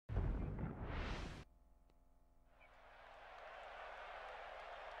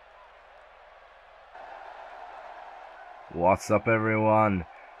What's up, everyone?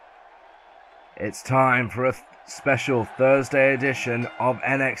 It's time for a special Thursday edition of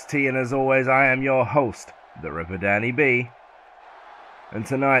NXT, and as always, I am your host, the Ripper Danny B. And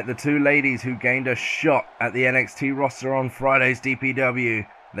tonight, the two ladies who gained a shot at the NXT roster on Friday's DPW,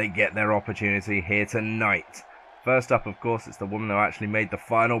 they get their opportunity here tonight. First up, of course, it's the woman who actually made the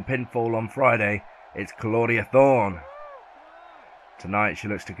final pinfall on Friday. It's Claudia Thorne. Tonight, she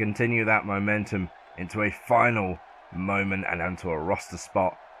looks to continue that momentum into a final moment and onto a roster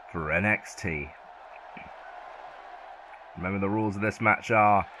spot for NXT. Remember, the rules of this match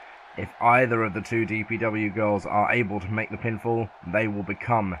are, if either of the two DPW girls are able to make the pinfall, they will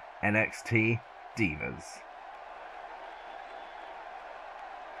become NXT Divas.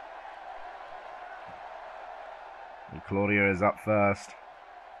 And Claudia is up first.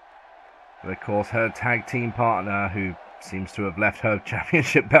 But of course, her tag team partner, who seems to have left her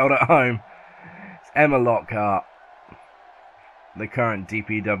championship belt at home, is Emma Lockhart, the current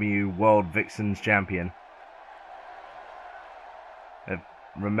DPW World Vixens Champion.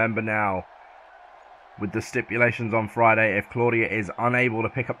 Remember now, with the stipulations on Friday, if Claudia is unable to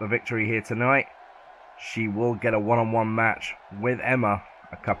pick up the victory here tonight, she will get a one-on-one match with Emma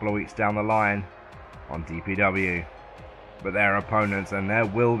a couple of weeks down the line on DPW. But their opponents, and there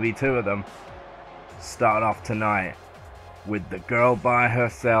will be two of them, start off tonight with the girl by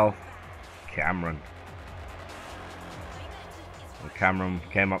herself, Cameron. And Cameron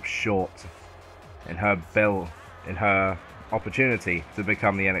came up short in her opportunity to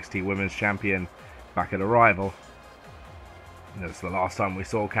become the NXT Women's Champion back at Arrival. That's the last time we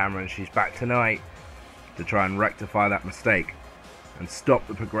saw Cameron. She's back tonight to try and rectify that mistake and stop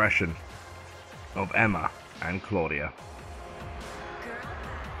the progression of Emma and Claudia.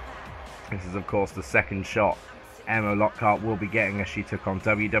 This is, of course, the second shot Emma Lockhart will be getting, as she took on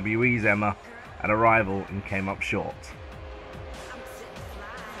WWE's Emma at Arrival and came up short.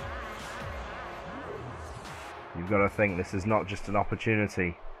 You've got to think this is not just an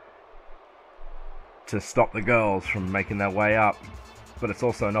opportunity to stop the girls from making their way up, but it's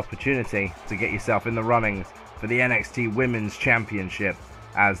also an opportunity to get yourself in the runnings for the NXT Women's Championship,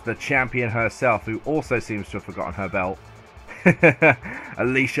 as the champion herself, who also seems to have forgotten her belt,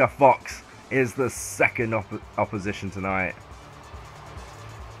 Alicia Fox, is the second opposition tonight.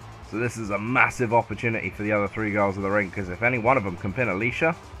 So this is a massive opportunity for the other three girls in the ring, because if any one of them can pin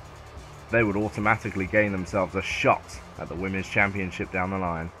Alicia, they would automatically gain themselves a shot at the Women's Championship down the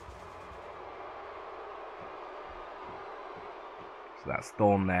line. So that's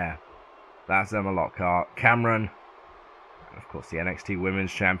Thorne there. That's Emma Lockhart. Cameron. And of course the NXT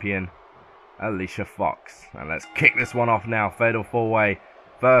Women's Champion, Alicia Fox. And let's kick this one off now. Fatal 4-way.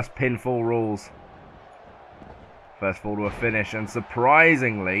 First pinfall rules. First fall to a finish. And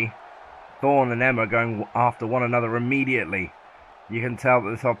surprisingly, Thorne and Emma going after one another immediately. You can tell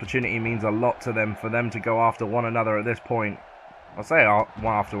that this opportunity means a lot to them, for them to go after one another at this point. I'll say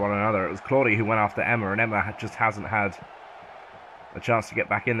one after one another. It was Claudia who went after Emma, and Emma just hasn't had a chance to get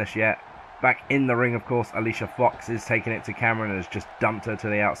back in this yet. Back in the ring, of course, Alicia Fox is taking it to Cameron and has just dumped her to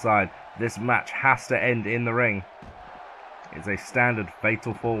the outside. This match has to end in the ring. It's a standard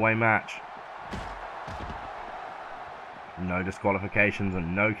fatal 4-way match. No disqualifications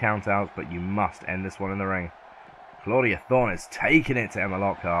and no countouts, but you must end this one in the ring. Claudia Thorne is taking it to Emma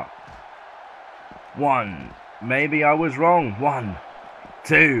Lockhart. One. Maybe I was wrong. 1,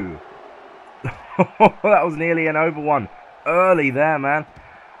 2. That was nearly an over one. Early there, man.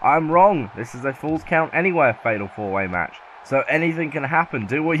 I'm wrong. This is a Falls Count Anywhere fatal 4-way match. So anything can happen.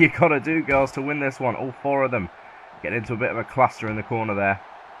 Do what you gotta do, girls, to win this one. All four of them get into a bit of a cluster in the corner there.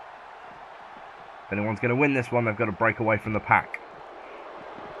 If anyone's going to win this one, they've got to break away from the pack.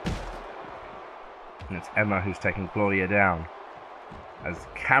 And it's Emma who's taking Claudia down, as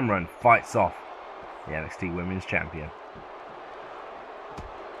Cameron fights off the NXT Women's Champion.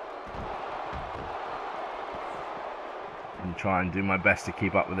 And try and do my best to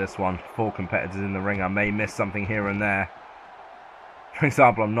keep up with this one. 4 competitors in the ring. I may miss something here and there. For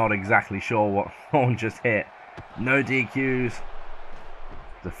example, I'm not exactly sure what Thorne just hit. No DQs.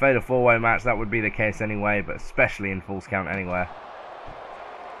 The fatal 4-way match, that would be the case anyway, but especially in Falls Count Anywhere.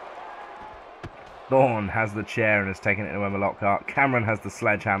 Thorne has the chair and has taken it to Emma Lockhart. Cameron has the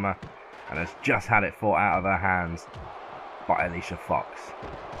sledgehammer and has just had it fought out of her hands by Alicia Fox.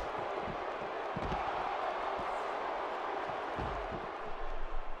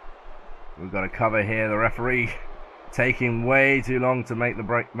 We've got a cover here. The referee taking way too long to make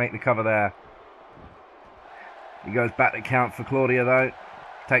the cover there. He goes back to count for Claudia though.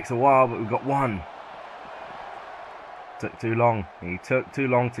 Takes a while, but we've got one. Took too long. He took too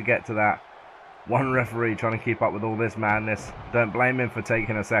long to get to that. One referee trying to keep up with all this madness. Don't blame him for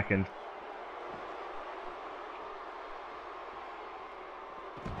taking a second.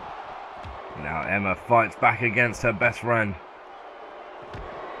 Now Emma fights back against her best friend.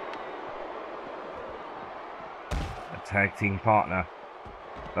 A tag team partner.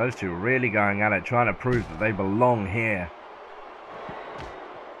 Those two really going at it, trying to prove that they belong here.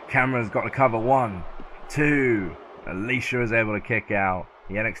 Cameron's got to cover 1, 2. Alicia is able to kick out.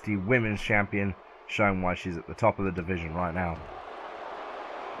 The NXT Women's Champion, showing why she's at the top of the division right now.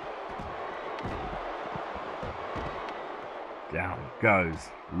 Down goes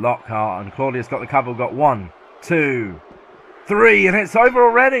Lockhart, and Claudia's got the cover. We've got 1, 2, 3, and it's over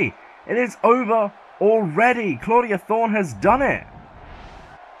already. It is over already. Claudia Thorne has done it.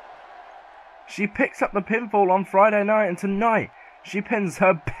 She picks up the pinfall on Friday night, and tonight she pins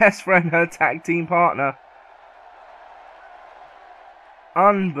her best friend, her tag team partner.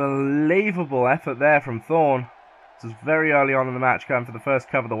 Unbelievable effort there from Thorne. This was very early on in the match, going for the first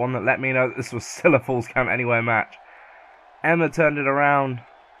cover, the one that let me know that this was still a Falls Count Anywhere match. Emma turned it around.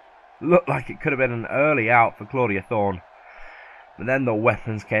 Looked like it could have been an early out for Claudia Thorne. But then the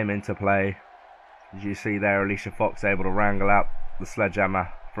weapons came into play. As you see there, Alicia Fox able to wrangle out the sledgehammer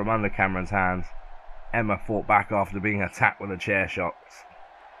from under Cameron's hands. Emma fought back after being attacked with the chair shots.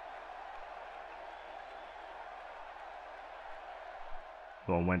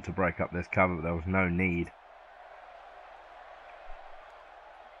 Thorne went to break up this cover, but there was no need.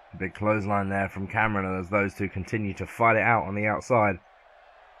 A big clothesline there from Cameron as those two continue to fight it out on the outside.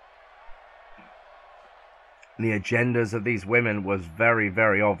 The agendas of these women was very,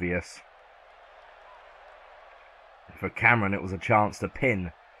 very obvious. For Cameron, it was a chance to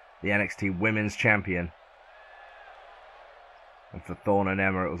pin the NXT Women's Champion. And for Thorne and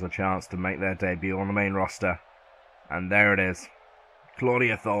Emma, it was a chance to make their debut on the main roster. And there it is.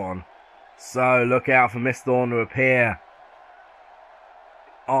 Claudia Thorne. So look out for Miss Thorne to appear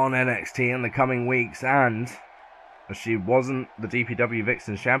on NXT in the coming weeks, and if she wasn't the DPW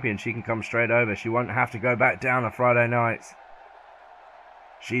Vixens champion, she can come straight over. She won't have to go back down on Friday nights.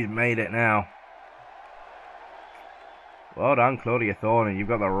 She's made it now. Well done, Claudia Thorne, and you've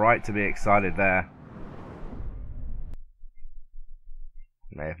got the right to be excited there.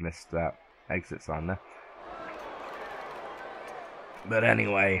 May have missed that exit sign there. But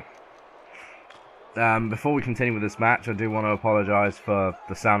anyway, before we continue with this match, I do want to apologise for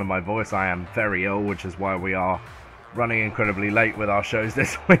the sound of my voice. I am very ill, which is why we are running incredibly late with our shows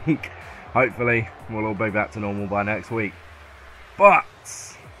this week. Hopefully, we'll all be back to normal by next week. But,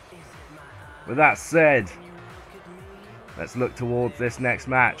 with that said, let's look towards this next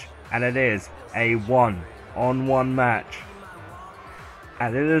match. And it is a one-on-one match.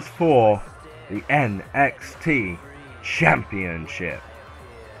 And it is for the NXT Championship.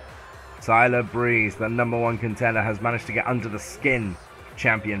 Tyler Breeze, the #1 contender, has managed to get under the skin of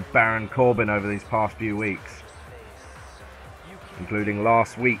champion Baron Corbin over these past few weeks. Including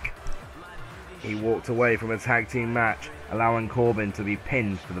last week, he walked away from a tag team match, allowing Corbin to be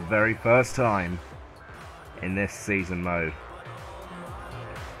pinned for the very first time in this season mode.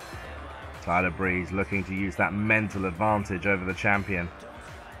 Tyler Breeze looking to use that mental advantage over the champion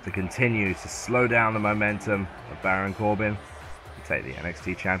to continue to slow down the momentum of Baron Corbin and take the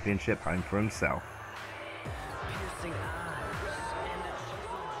NXT Championship home for himself.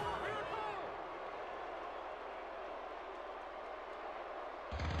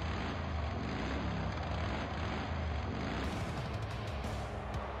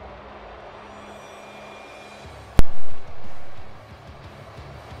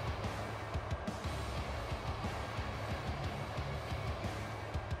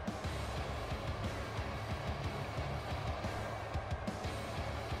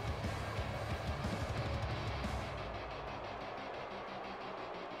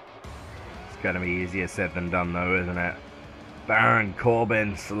 Going to be easier said than done though, isn't it? Baron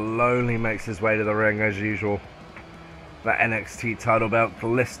Corbin slowly makes his way to the ring as usual. That NXT title belt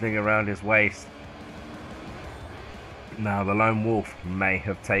glistening around his waist. Now the Lone Wolf may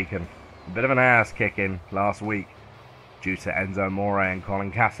have taken a bit of an ass kicking last week due to Enzo Amore and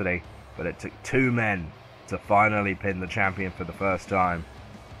Colin Cassidy, but it took two men to finally pin the champion for the first time.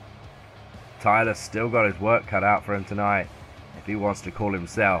 Tyler's still got his work cut out for him tonight if he wants to call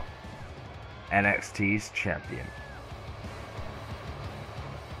himself NXT's champion.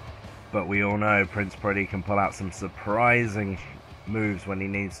 But we all know Prince Pretty can pull out some surprising moves when he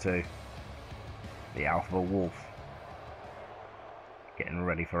needs to. The Alpha Wolf getting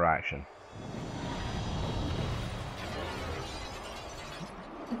ready for action.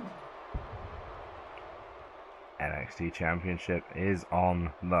 NXT Championship is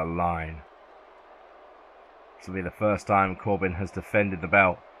on the line. This will be the first time Corbin has defended the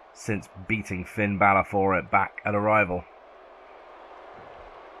belt since beating Finn Balor for it back at Arrival.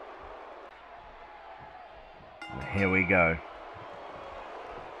 And here we go.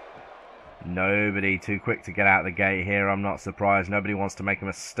 Nobody too quick to get out of the gate here. I'm not surprised. Nobody wants to make a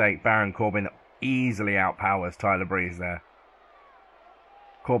mistake. Baron Corbin easily outpowers Tyler Breeze there.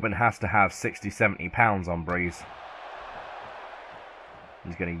 Corbin has to have 60-70 pounds on Breeze.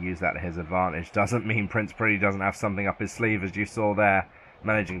 He's going to use that to his advantage. Doesn't mean Prince Pretty doesn't have something up his sleeve, as you saw there,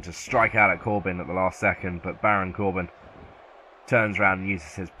 managing to strike out at Corbin at the last second. But Baron Corbin turns around and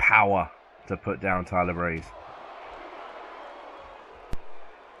uses his power to put down Tyler Breeze.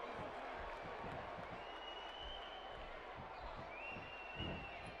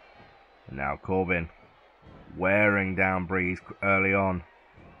 And now Corbin wearing down Breeze early on,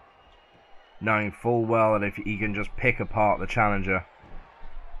 knowing full well that if he can just pick apart the challenger,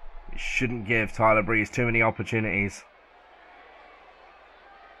 it shouldn't give Tyler Breeze too many opportunities.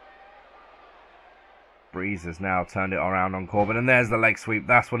 Breeze has now turned it around on Corbin, and there's the leg sweep.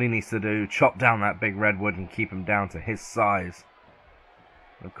 That's what he needs to do. Chop down that big redwood and keep him down to his size.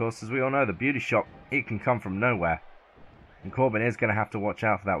 And of course, as we all know, the beauty shot, it can come from nowhere. And Corbin is going to have to watch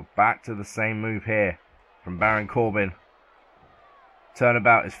out for that. Back to the same move here from Baron Corbin.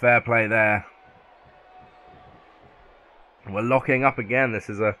 Turnabout is fair play there. We're locking up again. This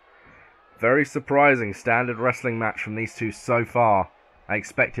is a very surprising standard wrestling match from these two so far. I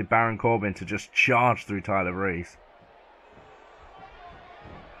expected Baron Corbin to just charge through Tyler Breeze.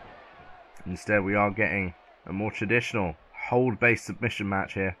 Instead, we are getting a more traditional hold-based submission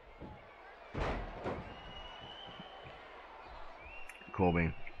match here.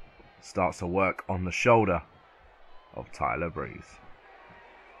 Corbin starts to work on the shoulder of Tyler Breeze.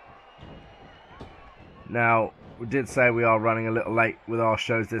 Now, we did say we are running a little late with our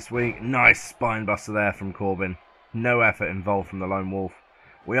shows this week. Nice spine buster there from Corbin. No effort involved from the Lone Wolf.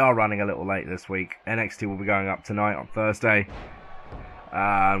 We are running a little late this week. NXT will be going up tonight on Thursday.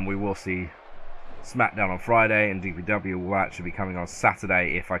 And we will see SmackDown on Friday. And DPW will actually be coming on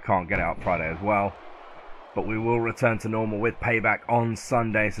Saturday if I can't get it up Friday as well. But we will return to normal with Payback on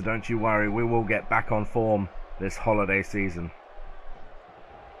Sunday, so don't you worry, we will get back on form this holiday season.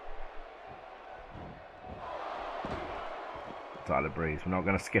 Tyler Breeze, we're not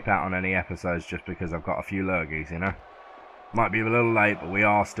going to skip out on any episodes just because I've got a few lurgies, you know. Might be a little late, but we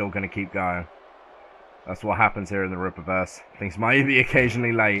are still going to keep going. That's what happens here in the Rippaverse. Things might be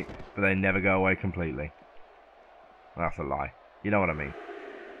occasionally late, but they never go away completely. Well, that's a lie. You know what I mean.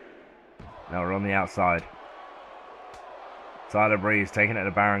 Now we're on the outside. Tyler Breeze taking it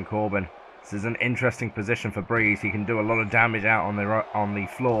to Baron Corbin. This is an interesting position for Breeze. He can do a lot of damage out on the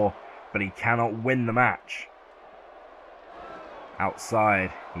floor, but he cannot win the match.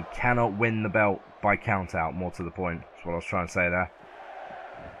 Outside, he cannot win the belt by count out. More to the point, that's what I was trying to say there.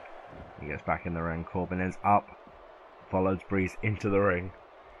 He gets back in the ring. Corbin is up, follows Breeze into the ring.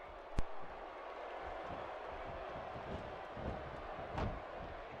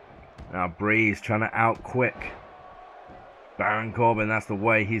 Now Breeze trying to out-quick Baron Corbin. That's the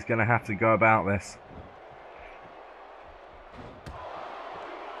way he's going to have to go about this.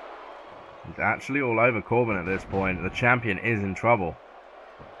 He's actually all over Corbin at this point. The champion is in trouble.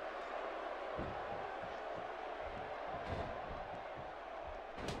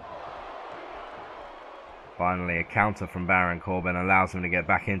 Finally, a counter from Baron Corbin allows him to get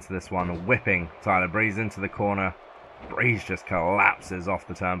back into this one, whipping Tyler Breeze into the corner. Breeze just collapses off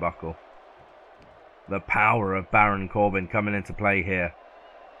the turnbuckle. The power of Baron Corbin coming into play here.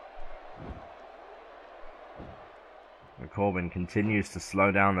 And Corbin continues to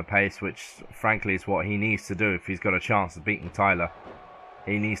slow down the pace, which frankly is what he needs to do if he's got a chance of beating Tyler.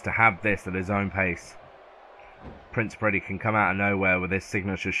 He needs to have this at his own pace. Prince Pretty can come out of nowhere with his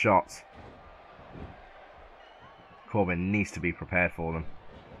signature shots. Corbin needs to be prepared for them.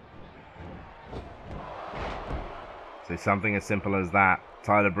 So something as simple as that.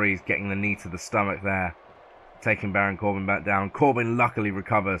 Tyler Breeze getting the knee to the stomach there. Taking Baron Corbin back down. Corbin luckily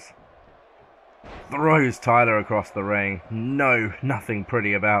recovers. Throws Tyler across the ring. No, nothing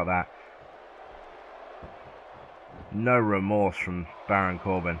pretty about that. No remorse from Baron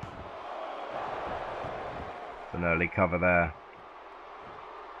Corbin. An early cover there.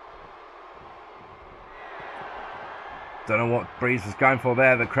 Don't know what Breeze was going for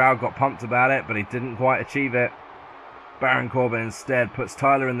there. The crowd got pumped about it, but he didn't quite achieve it. Baron Corbin instead puts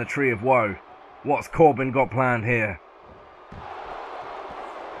Tyler in the tree of woe. What's Corbin got planned here?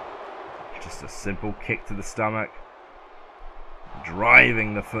 Just a simple kick to the stomach.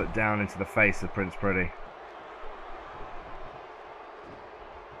 Driving the foot down into the face of Prince Pretty.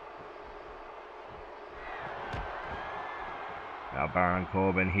 Baron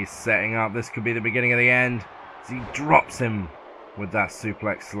Corbin. He's setting up. This could be the beginning of the end. As he drops him with that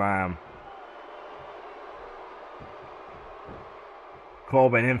suplex slam.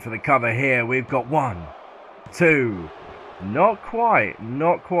 Corbin in for the cover here. We've got 1, 2. Not quite.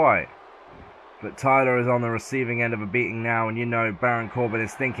 Not quite. But Tyler is on the receiving end of a beating now. And you know Baron Corbin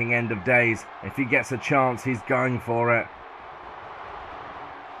is thinking end of days. If he gets a chance, he's going for it.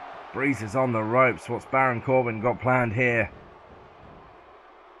 Breeze is on the ropes. What's Baron Corbin got planned here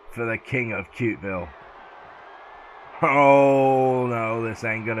for the King of Cuteville? Oh no, this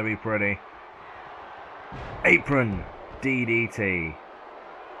ain't gonna be pretty. Apron DDT.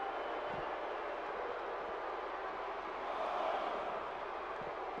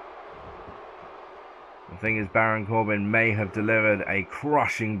 The thing is, Baron Corbin may have delivered a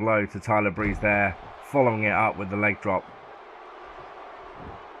crushing blow to Tyler Breeze there, following it up with the leg drop.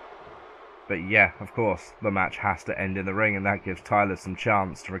 But yeah, of course, the match has to end in the ring, and that gives Tyler some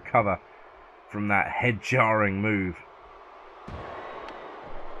chance to recover from that head-jarring move.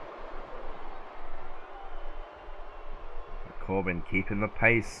 Corbin keeping the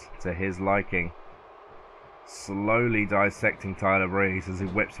pace to his liking. Slowly dissecting Tyler Breeze as he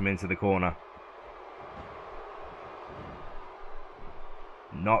whips him into the corner.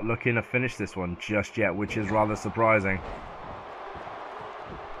 Not looking to finish this one just yet, which is rather surprising.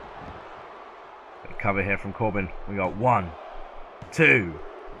 Cover here from Corbin. We got 1, 2.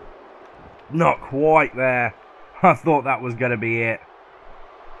 Not quite there. I thought that was going to be it.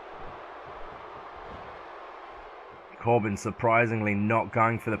 Corbin surprisingly not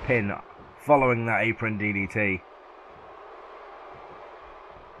going for the pin following that apron DDT.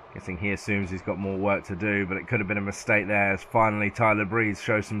 Guessing he assumes he's got more work to do, but it could have been a mistake there as finally Tyler Breeze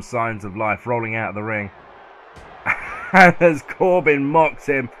shows some signs of life, rolling out of the ring. And as Corbin mocks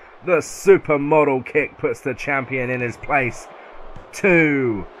him, the supermodel kick puts the champion in his place.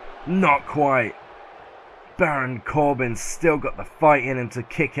 2. Not quite. Baron Corbin still got the fight in him to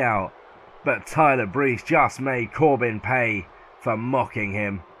kick out. But Tyler Breeze just made Corbin pay for mocking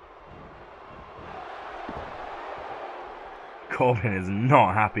him. Corbin is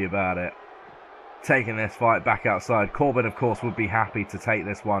not happy about it. Taking this fight back outside. Corbin, of course, would be happy to take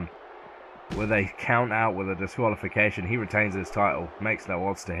this one. With a count out with a disqualification, he retains his title. Makes no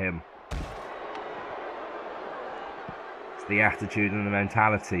odds to him. It's the attitude and the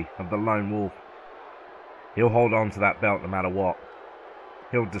mentality of the lone wolf. He'll hold on to that belt no matter what.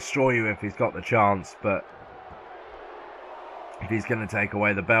 He'll destroy you if he's got the chance, but if he's going to take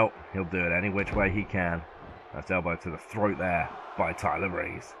away the belt, he'll do it any which way he can. That's elbow to the throat there by Tyler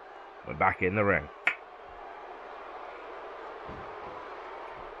Breeze. We're back in the ring.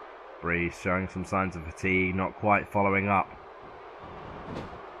 Breeze showing some signs of fatigue, not quite following up.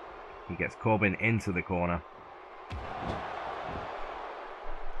 He gets Corbin into the corner.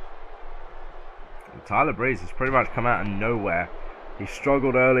 And Tyler Breeze has pretty much come out of nowhere. He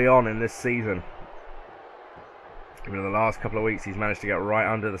struggled early on in this season. In the last couple of weeks, he's managed to get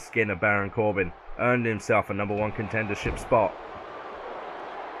right under the skin of Baron Corbin. Earned himself a #1 contendership spot.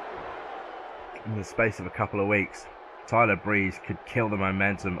 In the space of a couple of weeks, Tyler Breeze could kill the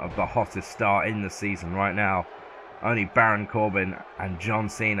momentum of the hottest star in the season right now. Only Baron Corbin and John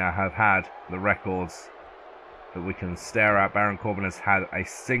Cena have had the records that we can stare at. Baron Corbin has had a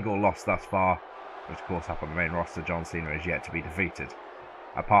single loss thus far, which of course up on the main roster, John Cena is yet to be defeated.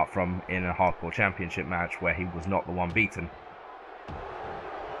 Apart from in a hardcore championship match where he was not the one beaten.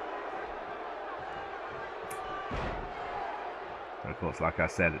 And of course, like I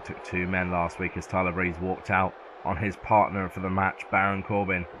said, it took 2 men last week as Tyler Breeze walked out on his partner for the match, Baron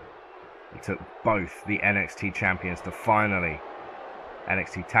Corbin. It took both the NXT champions to finally,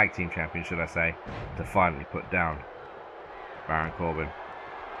 NXT Tag Team Champions should I say, to finally put down Baron Corbin.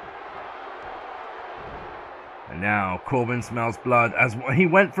 And now Corbin smells blood as he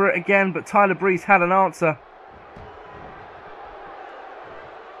went for it again, but Tyler Breeze had an answer.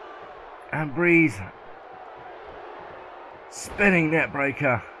 And Breeze, spinning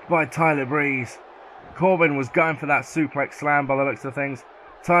neckbreaker by Tyler Breeze. Corbin was going for that suplex slam by the looks of things.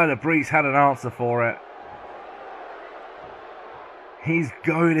 Tyler Breeze had an answer for it. He's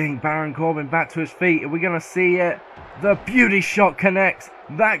goading Baron Corbin back to his feet. Are we going to see it? The beauty shot connects.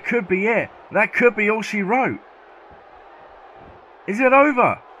 That could be it. That could be all she wrote. Is it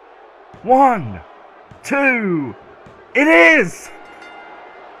over? 1, 2. It is!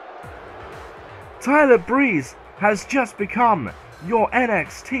 Tyler Breeze has just become your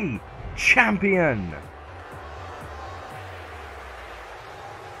NXT champion.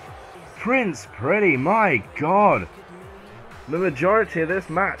 Prince Pretty, my God. The majority of this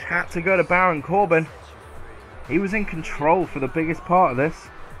match had to go to Baron Corbin. He was in control for the biggest part of this.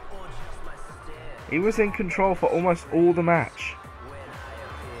 He was in control for almost all the match.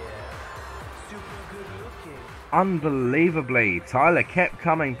 Unbelievably, Tyler kept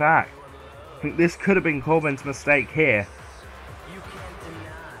coming back. I think this could have been Corbin's mistake here.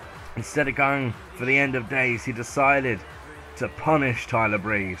 Instead of going for the end of days, he decided to punish Tyler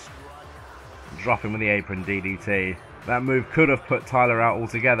Breeze. Drop him with the apron DDT. That move could have put Tyler out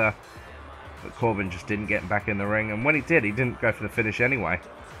altogether, but Corbin just didn't get him back in the ring, and when he did, he didn't go for the finish anyway.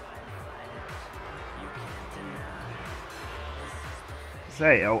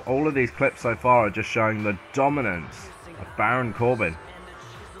 Say, all of these clips so far are just showing the dominance of Baron Corbin.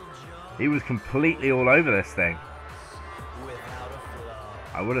 He was completely all over this thing.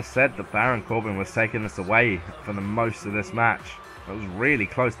 I would have said that Baron Corbin was taking this away for the most of this match. It was really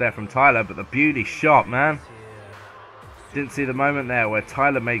close there from Tyler, but the beauty shot, man. Didn't see the moment there where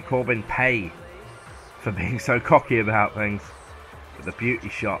Tyler made Corbin pay for being so cocky about things. But the beauty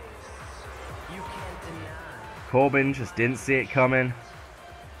shot. Corbin just didn't see it coming,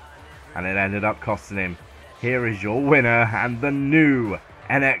 and it ended up costing him. Here is your winner and the new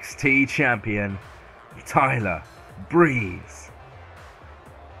NXT champion, Tyler Breeze.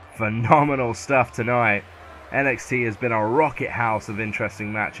 Phenomenal stuff tonight. NXT has been a rocket house of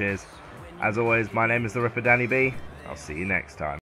interesting matches. As always, my name is the Ripper Danny B. I'll see you next time.